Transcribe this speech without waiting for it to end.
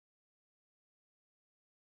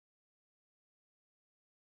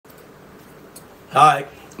Hi,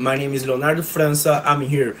 my name is Leonardo França. I'm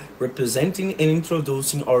here representing and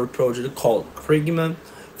introducing our project called Crigma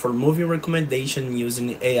for movie recommendation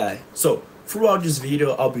using AI. So, throughout this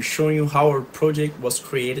video, I'll be showing you how our project was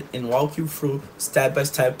created and walk you through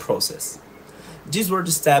step-by-step process. These were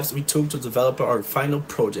the steps we took to develop our final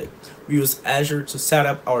project. We used Azure to set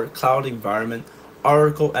up our cloud environment,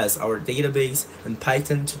 Oracle as our database, and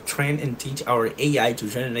Python to train and teach our AI to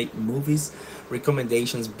generate movies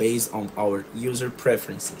recommendations based on our user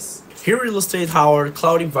preferences. Here we illustrate how our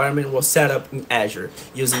cloud environment was set up in Azure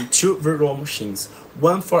using two virtual machines,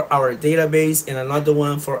 one for our database and another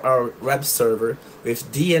one for our web server with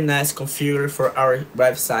DNS configured for our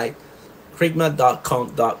website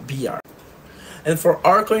crigma.com.br. And for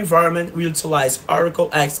Oracle environment, we utilize Oracle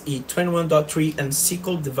XE 21.3 and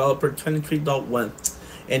SQL Developer 23.1.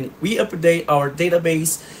 And we update our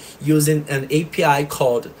database using an API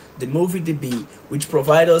called the MovieDB, which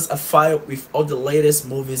provides us a file with all the latest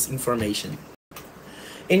movies information.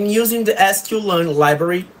 And using the sklearn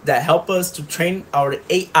library that help us to train our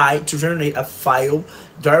AI to generate a file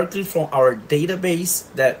directly from our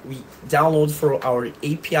database that we download from our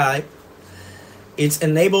API. It's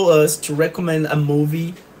enable us to recommend a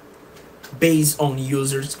movie based on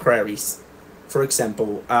users' queries. For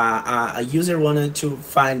example, a user wanted to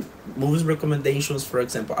find movies recommendations. For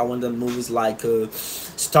example, I want the movies like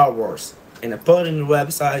Star Wars, and I put in the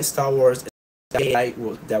website Star Wars. AI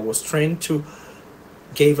that was trained to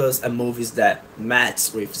gave us a movies that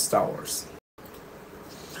match with Star Wars.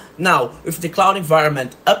 Now, with the cloud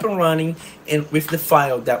environment up and running and with the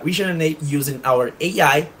file that we generate using our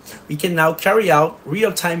AI, we can now carry out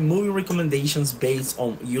real-time movie recommendations based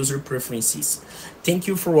on user preferences. Thank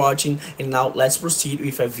you for watching, and now let's proceed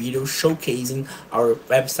with a video showcasing our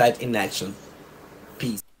website in action.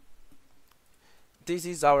 Peace. This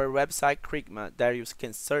is our website Crigma that you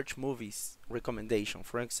can search movies recommendation.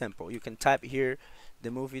 For example, you can type here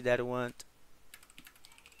the movie that you want.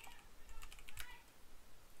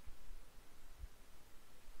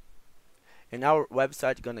 And our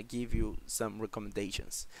website gonna give you some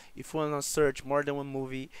recommendations. If you wanna search more than one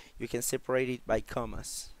movie, you can separate it by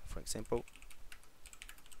commas. For example,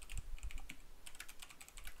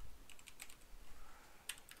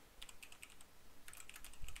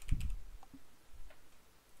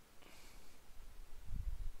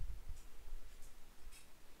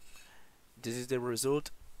 this is the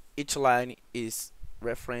result. Each line is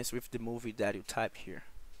referenced with the movie that you type here.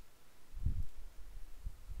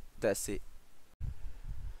 That's it.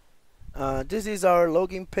 This is our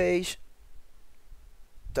login page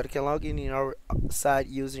that you can log in our site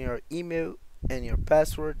using your email and your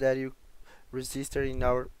password that you register in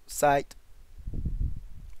our site.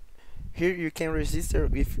 Here you can register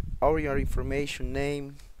with all your information,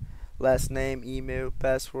 name, last name, email,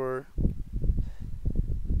 password,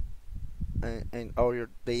 and all your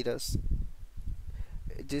data.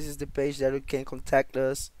 This is the page that you can contact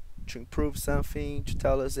us to improve something, to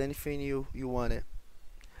tell us anything you wanted.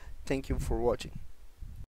 Thank you for watching.